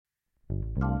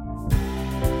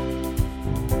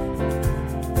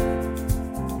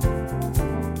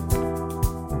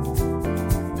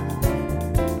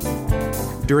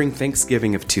During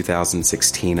Thanksgiving of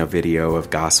 2016, a video of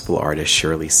gospel artist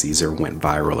Shirley Caesar went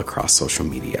viral across social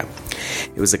media.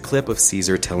 It was a clip of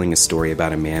Caesar telling a story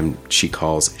about a man she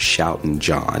calls Shoutin'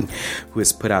 John, who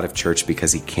is put out of church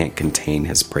because he can't contain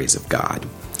his praise of God.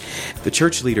 The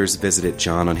church leaders visited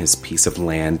John on his piece of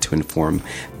land to inform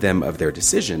them of their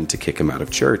decision to kick him out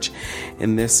of church,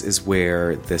 and this is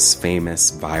where this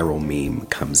famous viral meme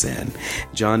comes in.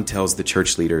 John tells the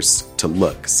church leaders to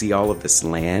look, see all of this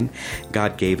land?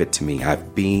 God gave it to me. I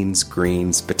have beans,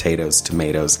 greens, potatoes,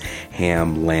 tomatoes,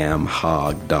 ham, lamb,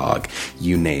 hog, dog,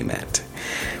 you name it.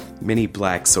 Many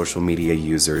black social media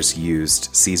users used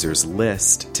Caesar's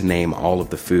list to name all of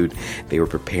the food they were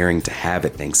preparing to have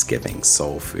at Thanksgiving,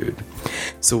 soul food.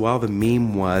 So while the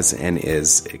meme was and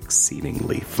is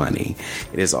exceedingly funny,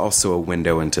 it is also a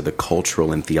window into the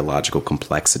cultural and theological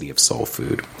complexity of soul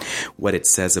food, what it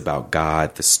says about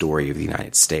God, the story of the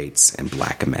United States, and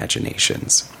black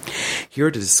imaginations. Here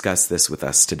to discuss this with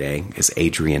us today is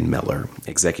Adrian Miller,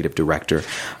 Executive Director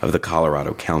of the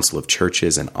Colorado Council of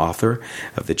Churches and author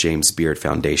of the James Beard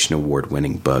Foundation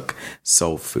award-winning book,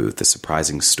 Soul Food, The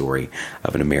Surprising Story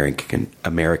of an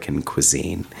American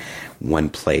Cuisine, One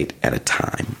Plate at a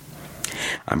Time.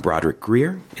 I'm Broderick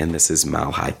Greer, and this is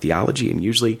Mile High Theology. And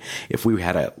usually, if we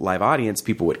had a live audience,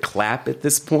 people would clap at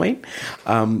this point.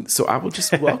 So I will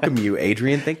just welcome you,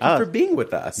 Adrian. Thank you for being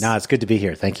with us. No, it's good to be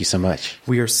here. Thank you so much.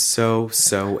 We are so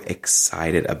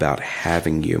excited about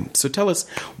having you. So tell us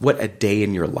what a day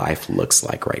in your life looks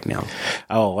like right now.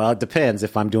 Oh, well, it depends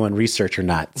if I'm doing research or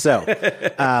not. So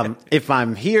if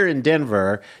I'm here in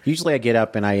Denver, usually I get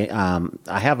up and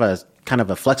I have a kind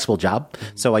of a flexible job.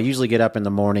 So I usually get up in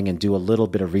the morning and do a little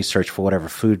bit of research for whatever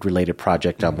food-related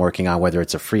project I'm working on, whether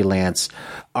it's a freelance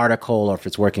article or if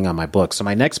it's working on my book. So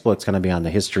my next book's going to be on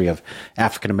the history of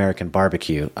African-American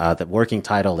barbecue. The working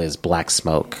title is Black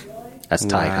Smoke. That's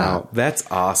tight. Wow,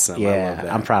 that's awesome. Yeah, I love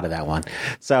that. I'm proud of that one.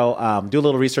 So do a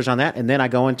little research on that, and then I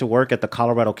go into work at the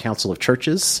Colorado Council of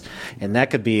Churches, and that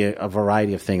could be a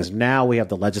variety of things. Now we have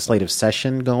the legislative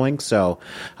session going, so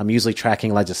I'm usually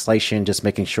tracking legislation, just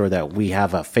making sure that we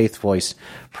have a faith voice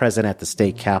present at the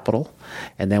state capitol.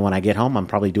 And then when I get home, I'm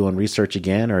probably doing research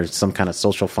again or some kind of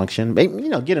social function, maybe,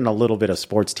 getting a little bit of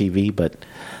sports TV, but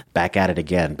back at it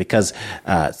again. Because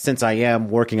since I am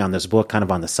working on this book kind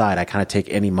of on the side, I kind of take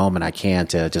any moment I can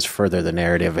to just further the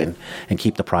narrative and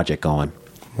keep the project going.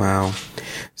 Wow.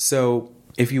 So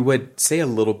if you would say a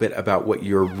little bit about what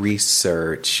your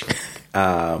research,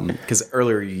 because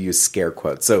earlier you used scare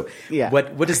quotes. So yeah.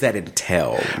 What does that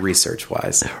entail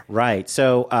research-wise? Right.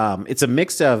 So it's a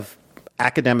mix of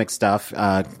academic stuff.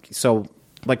 So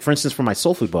like, for instance, for my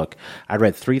soul food book, I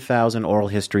read 3,000 oral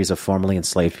histories of formerly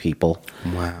enslaved people.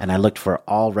 Wow. And I looked for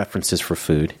all references for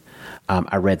food.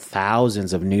 I read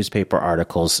thousands of newspaper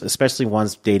articles, especially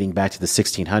ones dating back to the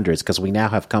 1600s, because we now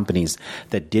have companies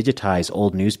that digitize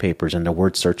old newspapers and they're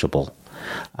word searchable.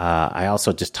 I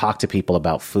also just talk to people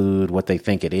about food, what they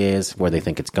think it is, where they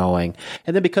think it's going.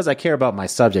 And then because I care about my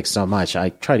subject so much, I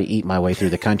try to eat my way through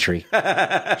the country.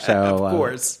 So, of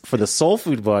course. For the soul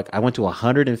food book, I went to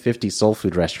 150 soul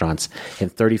food restaurants in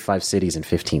 35 cities in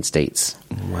 15 states.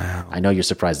 Wow. I know you're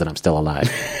surprised that I'm still alive.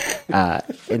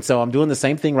 And so I'm doing the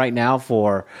same thing right now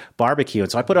for barbecue.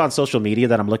 And so I put it on social media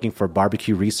that I'm looking for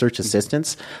barbecue research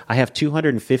assistance. I have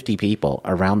 250 people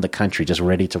around the country just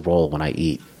ready to roll when I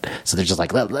eat. So they're just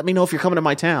like, let me know if you're coming to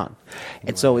my town.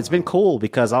 And so it's been cool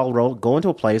because I'll go into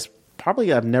a place,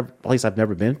 probably I've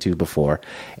never been to before,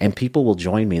 and people will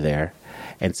join me there.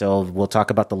 And so we'll talk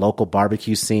about the local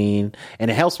barbecue scene, and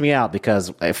it helps me out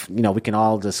because if we can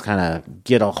all just kind of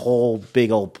get a whole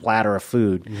big old platter of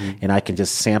food, and I can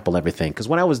just sample everything. Because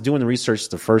when I was doing the research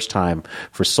the first time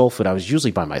for soul food, I was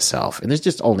usually by myself, and there's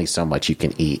just only so much you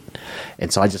can eat,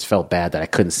 and so I just felt bad that I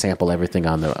couldn't sample everything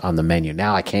on the menu.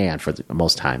 Now I can for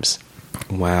most times.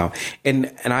 Wow.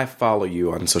 And I follow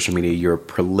you on social media. You're a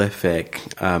prolific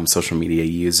social media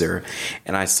user.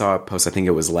 And I saw a post, I think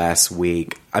it was last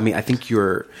week. I mean, I think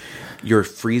your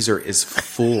freezer is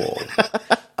full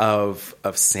of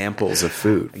samples of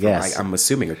food. Yes. I'm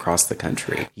assuming across the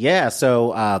country. Yeah.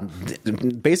 So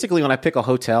basically when I pick a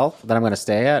hotel that I'm going to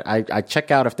stay at, I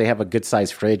check out if they have a good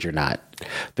sized fridge or not.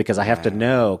 because I have to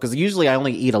know, because usually I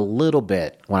only eat a little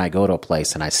bit when I go to a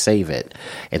place and I save it.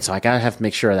 And so I got to have to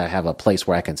make sure that I have a place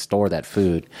where I can store that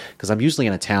food, because I'm usually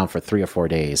in a town for 3 or 4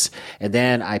 days. And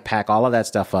then I pack all of that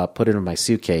stuff up, put it in my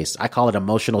suitcase. I call it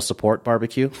emotional support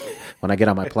barbecue when I get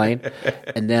on my plane.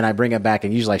 And then I bring it back,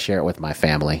 and usually I share it with my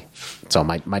family. So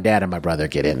my dad and my brother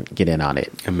get in on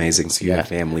it. Amazing. So you have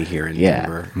family here in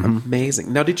Denver.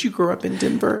 Amazing. Now, did you grow up in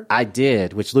Denver? I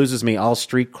did, which loses me all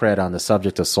street cred on the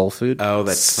subject of soul food. Oh,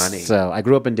 that's funny. So I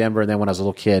grew up in Denver, and then when I was a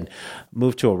little kid,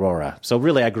 moved to Aurora. So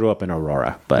really, I grew up in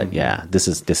Aurora. But yeah, this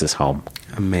is home.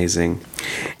 Amazing.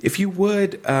 If you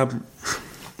would,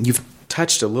 you've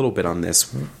touched a little bit on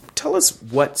this. Tell us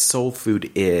what soul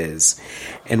food is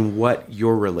and what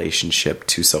your relationship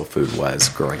to soul food was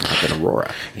growing up in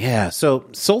Aurora. Yeah, so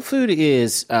soul food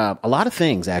is a lot of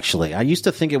things, actually. I used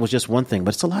to think it was just one thing,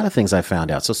 but it's a lot of things I found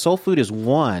out. So soul food is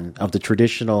one of the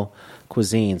traditional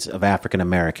cuisines of African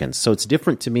Americans. So it's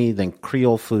different to me than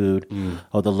Creole food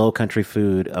or the low country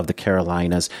food of the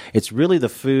Carolinas. It's really the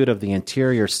food of the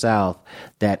interior South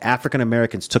that African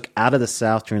Americans took out of the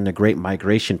South during the Great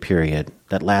Migration period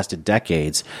that lasted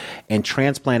decades and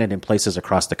transplanted in places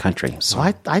across the country. So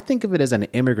I think of it as an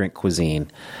immigrant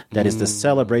cuisine that is the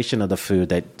celebration of the food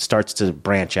that starts to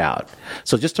branch out.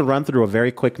 So just to run through a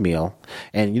very quick meal,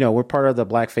 and we're part of the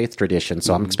Black faith tradition,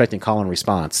 so I'm expecting call and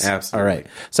response. Absolutely. All right.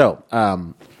 So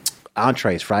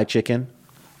entrees, fried chicken,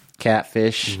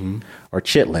 catfish, or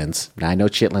chitlins. Now, I know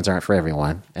chitlins aren't for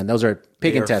everyone, and those are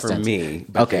pig intestines. For me,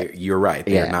 but okay, you're right.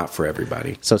 They're not for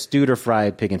everybody. So stewed or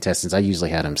fried pig intestines. I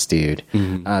usually had them stewed.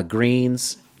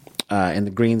 Greens, and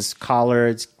the greens,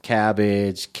 collards,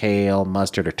 cabbage, kale,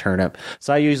 mustard, or turnip.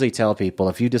 So I usually tell people,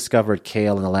 if you discovered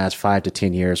kale in the last 5 to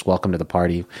 10 years, welcome to the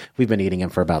party. We've been eating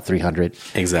them for about 300.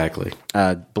 Exactly.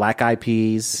 Black-eyed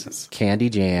peas, candy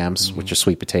jams, which are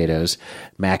sweet potatoes,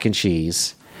 mac and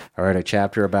cheese. I read a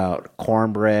chapter about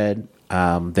cornbread,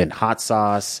 then hot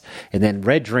sauce, and then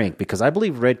red drink, because I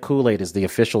believe red Kool-Aid is the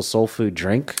official soul food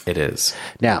drink. It is.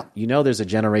 Now, there's a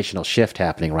generational shift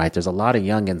happening, right? There's a lot of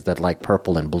youngins that like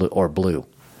purple and blue or blue.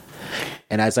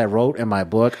 And as I wrote in my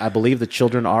book, I believe the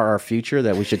children are our future,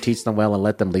 that we should teach them well and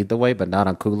let them lead the way, but not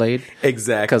on Kool-Aid.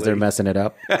 Exactly. Because they're messing it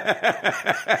up.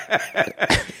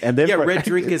 And then red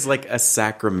drink is like a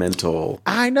sacramental.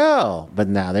 I know, but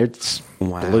now they're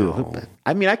blue.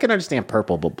 I mean, I can understand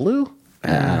purple, but blue?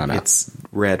 I don't know. It's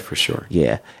red for sure.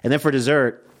 Yeah. And then for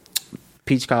dessert,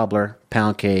 peach cobbler,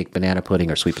 pound cake, banana pudding,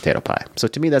 or sweet potato pie. So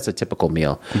to me, that's a typical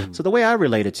meal. So the way I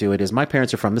related to it is my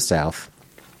parents are from the South.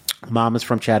 Mom is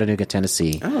from Chattanooga,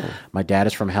 Tennessee. Oh. My dad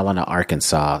is from Helena,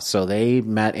 Arkansas. So they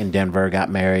met in Denver,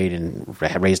 got married, and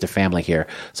raised a family here.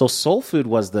 So soul food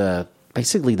was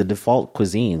basically the default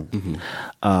cuisine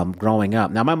growing up.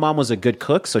 Now, my mom was a good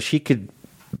cook, so she could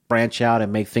branch out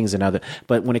and make things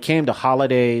but when it came to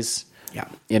holidays,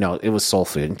 it was soul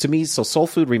food. And to me, so soul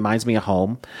food reminds me of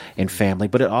home and family,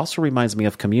 but it also reminds me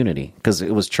of community, because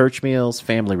it was church meals,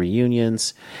 family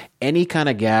reunions, any kind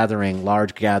of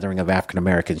large gathering of African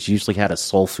Americans usually had a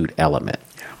soul food element.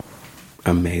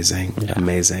 Amazing. Yeah.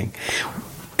 Amazing.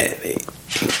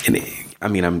 I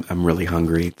mean, I'm really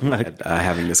hungry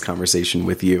having this conversation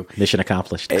with you. Mission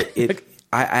accomplished.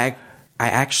 I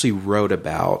actually wrote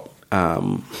about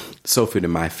soul food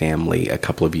in my family a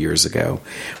couple of years ago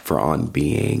for On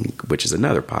Being, which is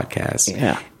another podcast.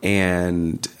 Yeah.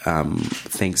 And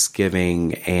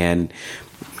Thanksgiving, and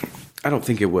I don't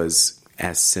think it was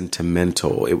as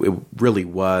sentimental. It really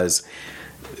was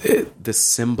the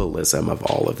symbolism of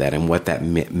all of that and what that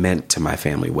meant to my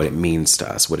family, what it means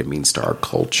to us, what it means to our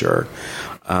culture.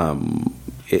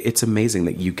 It's amazing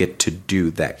that you get to do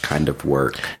that kind of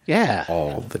work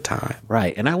all the time.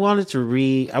 Right. And I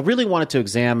really wanted to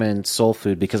examine soul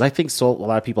food, because I think a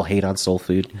lot of people hate on soul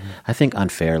food, I think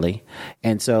unfairly.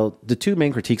 And so the two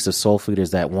main critiques of soul food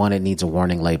is that, one, it needs a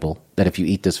warning label, that if you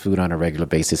eat this food on a regular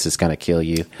basis, it's going to kill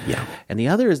you. Yeah. And the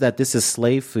other is that this is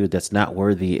slave food that's not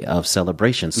worthy of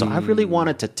celebration. So I really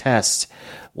wanted to test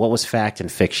what was fact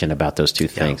and fiction about those two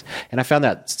things. And I found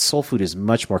that soul food is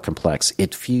much more complex.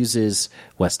 It fuses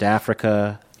West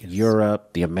Africa,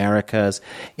 Europe, the Americas.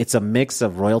 It's a mix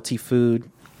of royalty food.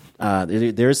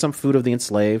 There is some food of the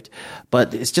enslaved,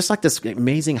 but it's just like this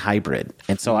amazing hybrid.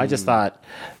 And so I just thought,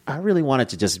 I really wanted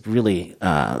to just really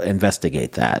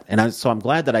investigate that. And so I'm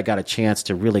glad that I got a chance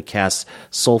to really cast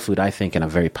soul food, I think, in a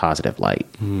very positive light.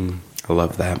 I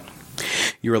love that.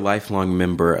 You're a lifelong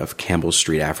member of Campbell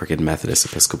Street African Methodist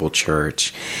Episcopal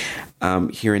Church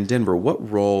here in Denver.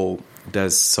 What role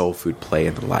does soul food play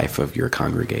in the life of your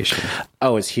congregation?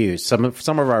 Oh, it's huge. Some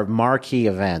of our marquee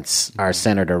events are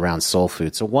centered around soul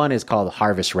food. So one is called the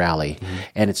Harvest Rally,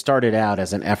 and it started out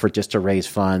as an effort just to raise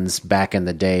funds back in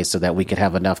the day so that we could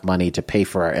have enough money to pay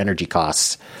for our energy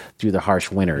costs through the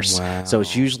harsh winters. Wow. So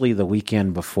it's usually the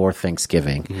weekend before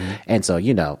Thanksgiving. And so,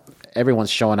 everyone's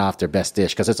showing off their best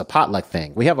dish because it's a potluck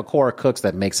thing. We have a core of cooks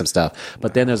that make some stuff,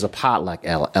 but then there's a potluck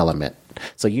element.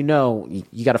 So you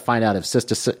got to find out if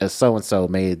Sister so-and-so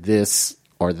made this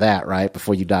or that, right,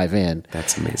 before you dive in.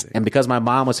 That's amazing. And because my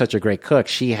mom was such a great cook,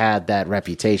 she had that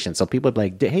reputation. So people would be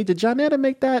like, hey, did Johnetta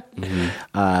make that?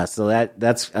 So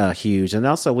that's huge. And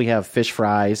also we have fish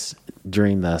fries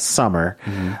during the summer,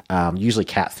 usually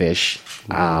catfish.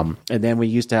 And then we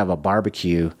used to have a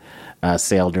barbecue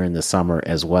sale during the summer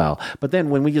as well. But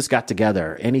then when we just got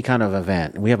together, any kind of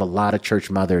event, we have a lot of church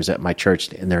mothers at my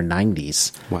church in their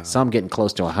 90s, some getting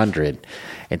close to 100.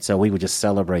 And so we would just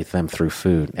celebrate them through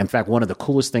food. In fact, one of the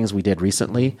coolest things we did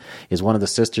recently is one of the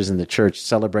sisters in the church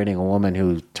celebrating a woman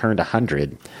who turned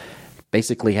 100,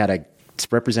 basically had a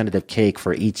representative cake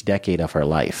for each decade of her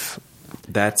life.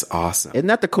 That's awesome. Isn't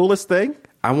that the coolest thing?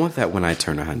 I want that when I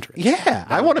turn 100. Yeah,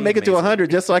 I want to make it to 100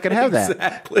 just so I can have that.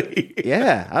 Exactly.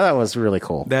 Yeah, I thought it was really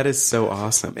cool. That is so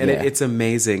awesome. And it's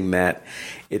amazing that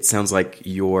it sounds like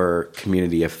your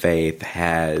community of faith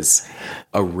has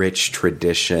a rich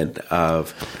tradition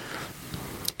of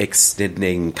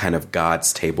extending kind of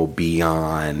God's table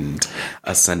beyond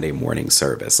a Sunday morning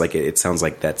service. Like it sounds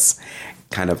like that's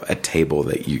kind of a table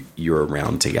that you're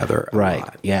around together a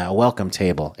lot. Yeah, a welcome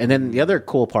table. And then the other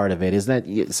cool part of it is that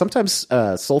sometimes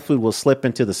soul food will slip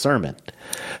into the sermon.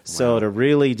 So to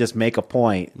really just make a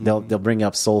point, they'll bring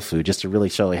up soul food just to really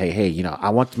show, hey, I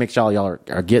want to make sure y'all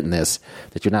are getting this,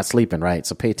 that you're not sleeping, right?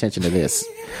 So pay attention to this.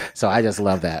 So I just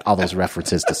love that, all those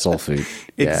references to soul food.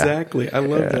 Yeah. Exactly. I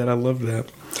love that. I love that.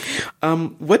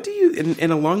 What do you,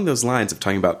 and along those lines of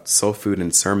talking about soul food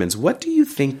and sermons, what do you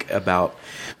think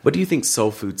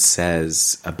soul food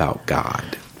says about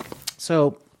God?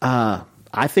 So,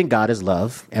 I think God is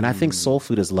love, and I think soul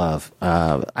food is love.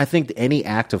 I think any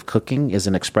act of cooking is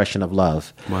an expression of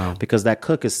love. Wow. Because that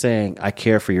cook is saying, I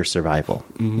care for your survival.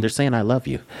 They're saying, I love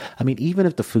you. I mean, even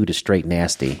if the food is straight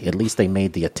nasty, at least they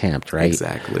made the attempt, right?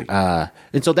 Exactly.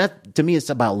 And so that, to me, it's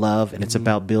about love, and it's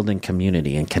about building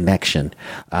community and connection.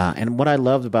 And what I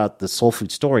love about the soul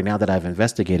food story, now that I've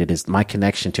investigated, is my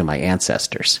connection to my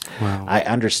ancestors. Wow. I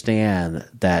understand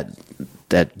that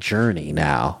journey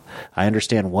now. I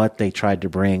understand what they tried to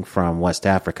bring from West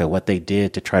Africa, what they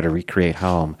did to try to recreate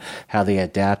home, how they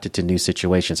adapted to new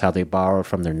situations, how they borrowed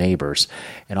from their neighbors.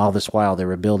 And all this while they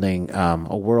were building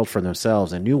a world for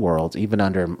themselves, a new world, even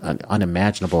under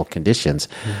unimaginable conditions.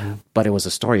 But it was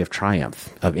a story of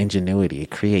triumph, of ingenuity,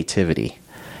 creativity.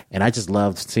 And I just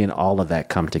loved seeing all of that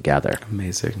come together.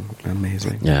 Amazing.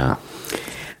 Yeah.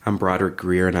 I'm Broderick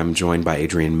Greer, and I'm joined by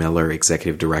Adrian Miller,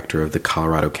 Executive Director of the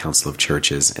Colorado Council of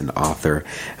Churches and author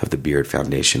of the Beard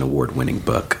Foundation award-winning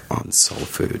book on soul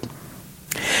food.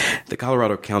 The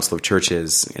Colorado Council of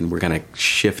Churches, and we're kind of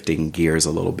shifting gears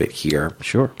a little bit here.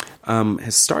 Sure.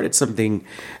 Has started something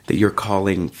that you're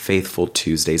calling Faithful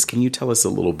Tuesdays. Can you tell us a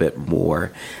little bit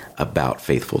more about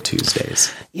Faithful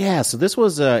Tuesdays? Yeah, so this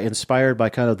was inspired by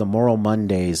kind of the Moral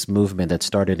Mondays movement that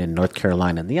started in North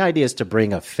Carolina. And the idea is to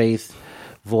bring a faith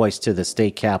voice to the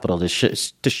state capitol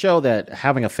to show that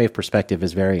having a faith perspective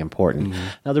is very important.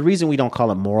 Now, the reason we don't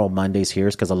call it Moral Mondays here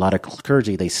is because a lot of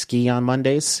clergy, they ski on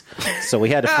Mondays. So we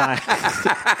had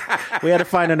to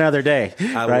find another day.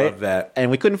 I right? love that.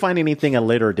 And we couldn't find anything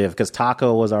alliterative because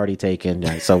taco was already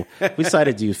taken. So we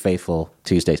decided to use Faithful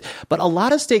Tuesdays. But a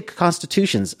lot of state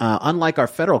constitutions, unlike our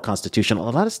federal constitution, a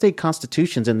lot of state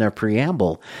constitutions in their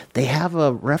preamble, they have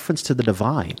a reference to the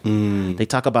divine. They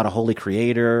talk about a holy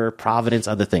creator, providence,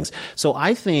 other things. So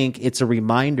I think it's a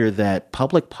reminder that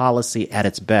public policy at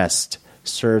its best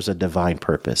serves a divine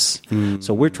purpose.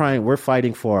 So we're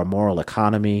fighting for a moral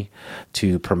economy,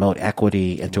 to promote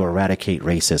equity, and to eradicate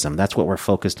racism. That's what we're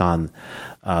focused on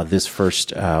this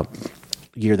first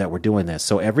year that we're doing this.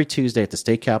 So every Tuesday at the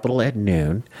state capitol at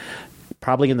noon,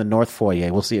 probably in the north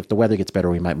foyer. We'll see if the weather gets better.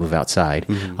 We might move outside.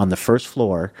 On the first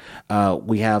floor,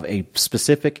 we have a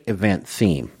specific event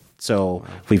theme. So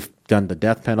we've done the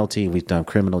death penalty. We've done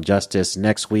criminal justice.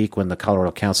 Next week, when the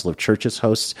Colorado Council of Churches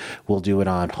hosts, we'll do it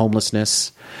on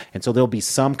homelessness. And so there'll be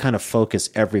some kind of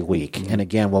focus every week. And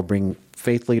again, we'll bring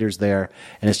faith leaders there.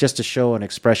 And it's just to show an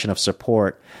expression of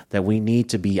support that we need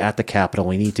to be at the Capitol.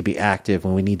 We need to be active,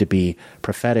 and we need to be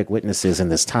prophetic witnesses in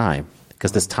this time,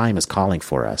 because this time is calling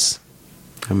for us.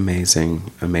 Amazing.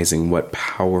 What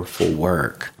powerful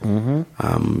work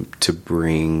to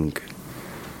bring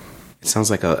It sounds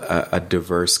like a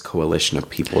diverse coalition of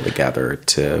people together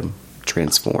to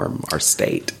transform our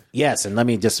state. Yes, and let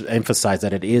me just emphasize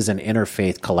that it is an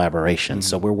interfaith collaboration. Mm-hmm.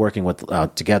 So we're working with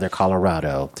Together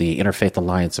Colorado, the Interfaith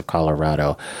Alliance of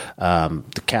Colorado,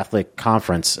 the Catholic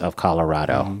Conference of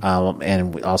Colorado, mm-hmm.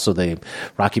 And also the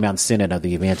Rocky Mountain Synod of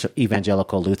the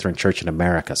Evangelical Lutheran Church in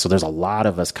America. So there's a lot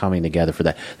of us coming together for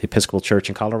that. The Episcopal Church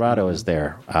in Colorado mm-hmm. is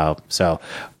there. So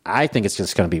I think it's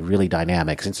just going to be really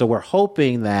dynamic. And so we're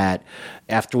hoping that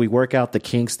after we work out the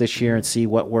kinks this year and see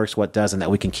what works, what doesn't,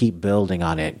 that we can keep building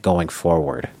on it going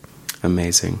forward.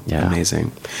 Amazing. Yeah.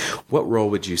 Amazing. What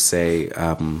role would you say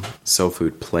Soul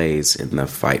Food plays in the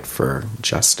fight for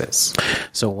justice?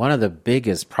 So one of the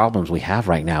biggest problems we have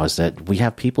right now is that we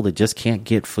have people that just can't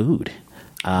get food.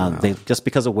 They just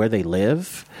because of where they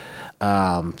live,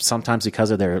 sometimes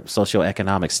because of their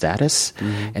socioeconomic status.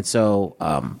 Mm-hmm. And so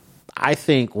I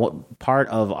think part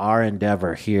of our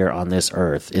endeavor here on this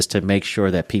earth is to make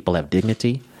sure that people have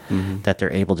dignity, mm-hmm. that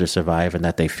they're able to survive, and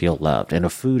that they feel loved.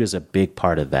 And food is a big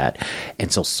part of that.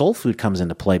 And so Soul Food comes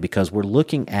into play because we're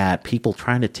looking at people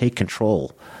trying to take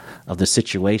control of the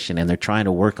situation, and they're trying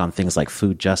to work on things like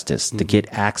food justice mm-hmm. to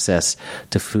get access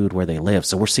to food where they live.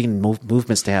 So we're seeing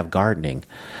movements to have gardening.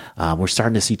 We're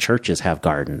starting to see churches have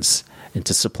gardens and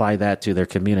to supply that to their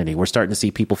community. We're starting to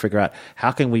see people figure out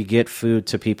how can we get food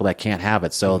to people that can't have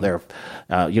it. So mm-hmm.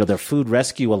 There are food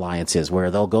rescue alliances where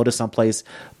they'll go to some place,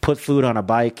 put food on a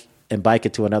bike, and bike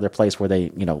it to another place where they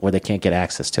can't get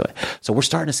access to it. So we're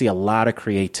starting to see a lot of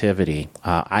creativity,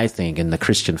 I think, in the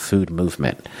Christian food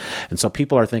movement. And so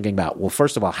people are thinking about, well,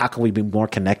 first of all, how can we be more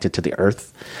connected to the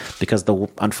earth? Because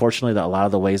unfortunately, a lot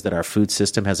of the ways that our food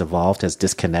system has evolved has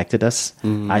disconnected us,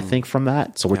 I think, from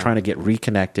that. So we're trying to get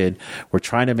reconnected. We're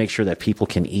trying to make sure that people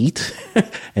can eat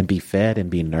and be fed and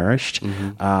be nourished.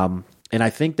 Mm-hmm. And I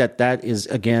think that is,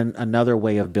 again, another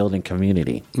way of building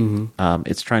community. Mm-hmm.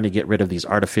 It's trying to get rid of these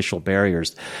artificial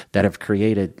barriers that have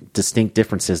created distinct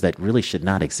differences that really should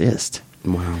not exist.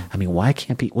 Wow. I mean, why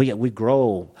can't people... We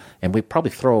grow and we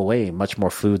probably throw away much more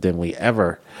food than we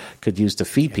ever could use to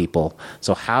feed people.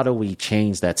 So how do we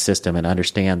change that system and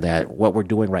understand that what we're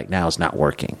doing right now is not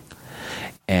working?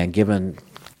 And given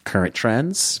current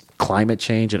trends, climate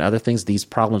change, and other things, these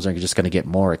problems are just going to get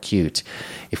more acute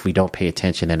if we don't pay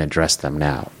attention and address them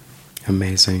now.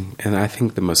 Amazing. And I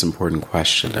think the most important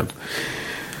question of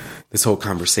this whole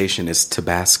conversation is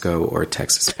Tabasco or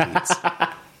Texas Pete's.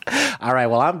 All right.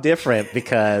 Well, I'm different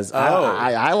because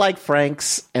I like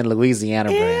Frank's and Louisiana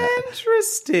brand.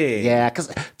 Interesting. Yeah,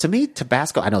 because to me,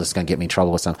 Tabasco, I know this is going to get me in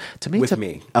trouble with something. To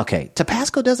me, okay,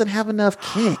 Tabasco doesn't have enough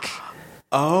kick.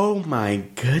 Oh, my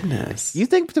goodness. You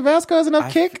think Tabasco has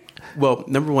enough kick? Well,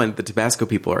 number one, the Tabasco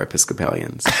people are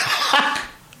Episcopalians.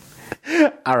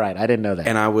 All right. I didn't know that.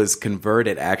 And I was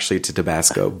converted actually to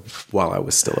Tabasco while I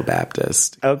was still a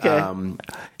Baptist. Okay.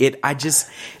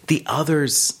 The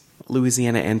others,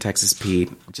 Louisiana and Texas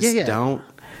Pete, don't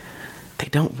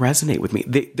resonate with me.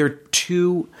 They're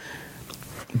too,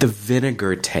 the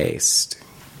vinegar taste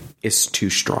is too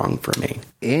strong for me.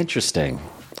 Interesting.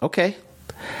 Okay.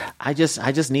 I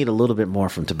just need a little bit more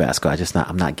from Tabasco.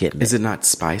 I'm not getting it. Is it not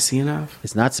spicy enough?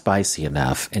 It's not spicy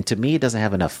enough. And to me, it doesn't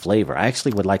have enough flavor. I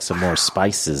actually would like some more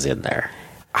spices in there.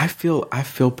 I feel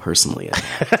personally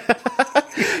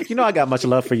You know I got much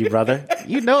love for you, brother.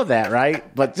 You know that, right?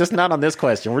 But just not on this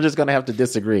question. We're just going to have to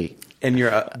disagree. And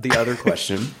the other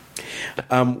question,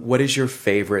 what is your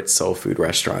favorite soul food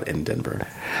restaurant in Denver?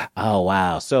 Oh,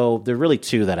 wow. So there are really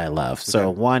two that I love.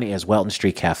 So one is Welton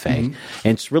Street Cafe. Mm-hmm.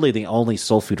 And it's really the only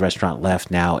soul food restaurant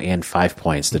left now in Five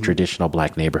Points, the traditional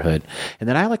black neighborhood. And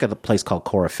then I like a place called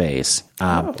Cora Faye's,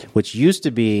 which used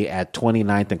to be at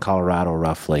 29th and Colorado,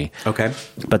 roughly. Okay.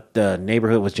 But the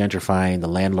neighborhood was gentrifying. The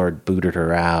landlord booted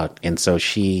her out. And so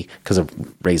because of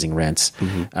raising rents.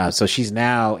 Mm-hmm. So she's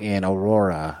now in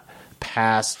Aurora,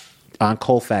 on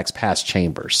Colfax past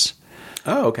Chambers.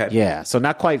 Oh, okay. Yeah, so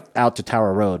not quite out to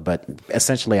Tower Road, but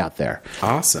essentially out there.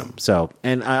 Awesome. So,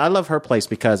 and I love her place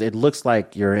because it looks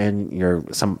like you're in your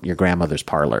grandmother's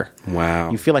parlor.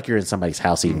 Wow. You feel like you're in somebody's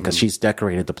house even because she's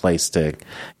decorated the place to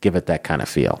give it that kind of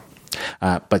feel.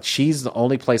 But she's the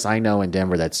only place I know in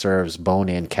Denver that serves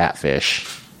bone-in catfish.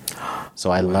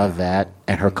 So I love that.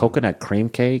 And her coconut cream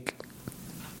cake,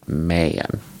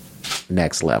 man,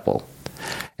 next level.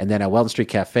 And then at Welton Street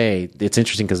Cafe, it's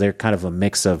interesting because they're kind of a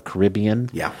mix of Caribbean.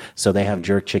 Yeah. So they have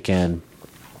jerk chicken,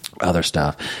 other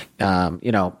stuff.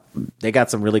 They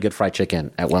got some really good fried chicken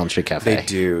at Welton Street Cafe. They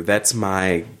do. That's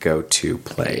my go-to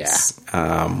place.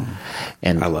 Yeah.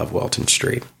 And I love Welton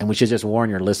Street. And we should just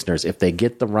warn your listeners, if they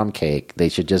get the rum cake, they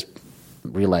should just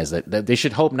realize that they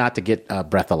should hope not to get a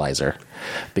breathalyzer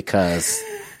because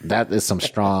That is some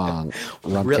strong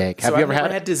rum cake. Have So you I've ever never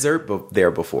had had dessert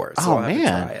there before. So Oh I'll have to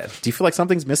man, try it. do you feel like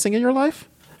something's missing in your life?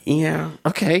 Yeah.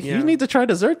 Okay, Yeah. you need to try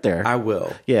dessert there. I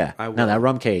will. Yeah, I will. no, that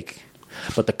rum cake,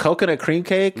 but the coconut cream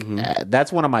cake,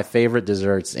 that's one of my favorite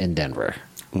desserts in Denver.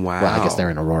 Wow. Well, I guess they're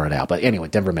in Aurora now, but anyway,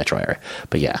 Denver metro area.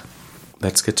 But yeah,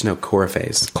 That's good to know.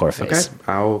 Coryphes. Coryphes. Okay.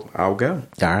 I'll go.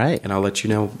 all right. And I'll let you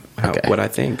know Okay. what I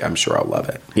think. I'm sure I'll love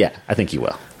it. Yeah, I think you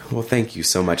will. Well, thank you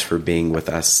so much for being with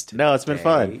us today. No, it's been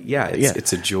fun. Yeah,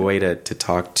 it's a joy to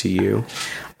talk to you.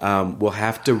 We'll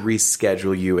have to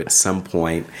reschedule you at some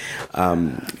point.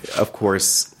 Of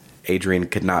course, Adrian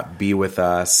could not be with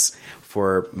us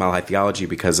for Mile High Theology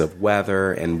because of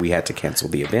weather, and we had to cancel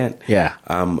the event Yeah.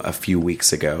 a few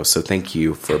weeks ago. So thank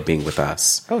you for being with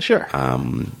us Oh, sure.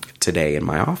 today in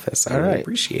my office. I All really right.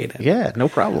 appreciate it. Yeah, no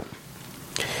problem.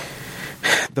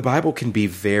 The Bible can be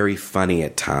very funny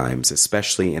at times,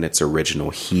 especially in its original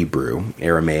Hebrew,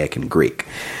 Aramaic, and Greek.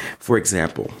 For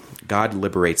example, God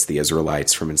liberates the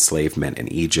Israelites from enslavement in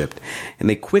Egypt, and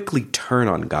they quickly turn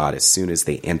on God as soon as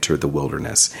they enter the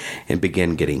wilderness and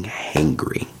begin getting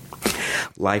hangry.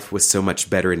 Life was so much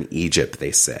better in Egypt,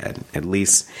 they said. At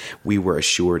least we were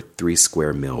assured 3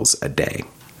 square meals a day.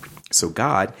 So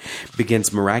God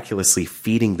begins miraculously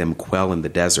feeding them quail in the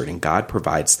desert, and God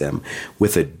provides them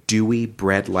with a dewy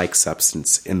bread-like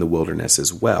substance in the wilderness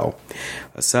as well.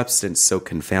 A substance so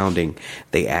confounding,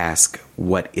 they ask,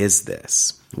 "What is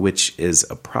this?" Which is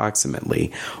approximately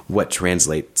what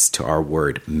translates to our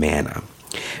word manna.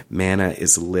 Manna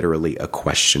is literally a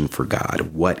question for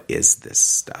God. What is this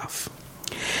stuff?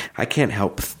 I can't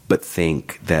help but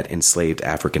think that enslaved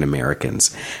African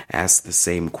Americans asked the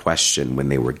same question when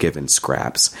they were given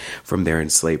scraps from their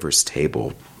enslaver's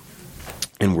table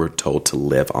and were told to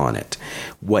live on it.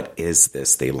 What is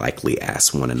this? They likely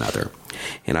asked one another.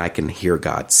 And I can hear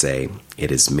God say, "It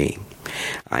is me.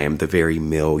 I am the very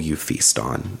meal you feast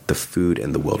on, the food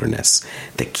in the wilderness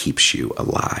that keeps you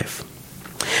alive."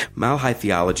 Mile High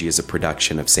Theology is a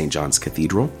production of St. John's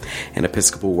Cathedral, an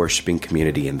Episcopal worshiping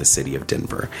community in the city of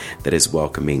Denver that is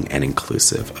welcoming and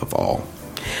inclusive of all.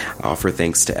 I offer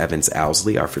thanks to Evans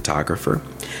Owsley, our photographer,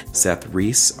 Seth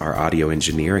Reese, our audio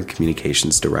engineer and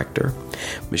communications director,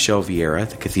 Michelle Vieira,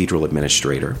 the cathedral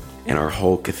administrator, and our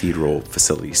whole cathedral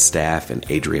facility staff, and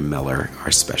Adrian Miller,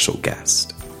 our special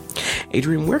guest.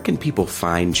 Adrian, where can people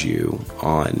find you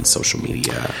on social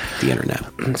media, the internet?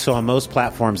 So on most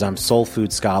platforms, I'm Soul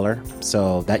Food Scholar.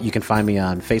 So that you can find me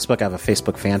on Facebook. I have a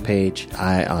Facebook fan page.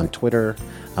 On Twitter.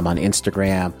 I'm on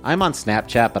Instagram. I'm on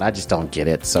Snapchat, but I just don't get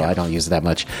it, so I don't use it that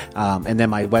much. And then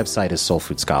my website is Soul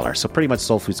Food Scholar. So pretty much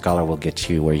Soul Food Scholar will get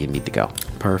you where you need to go.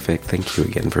 Perfect. Thank you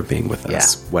again for being with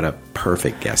us. Yeah. What a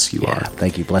perfect guest you are.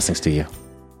 Thank you. Blessings to you.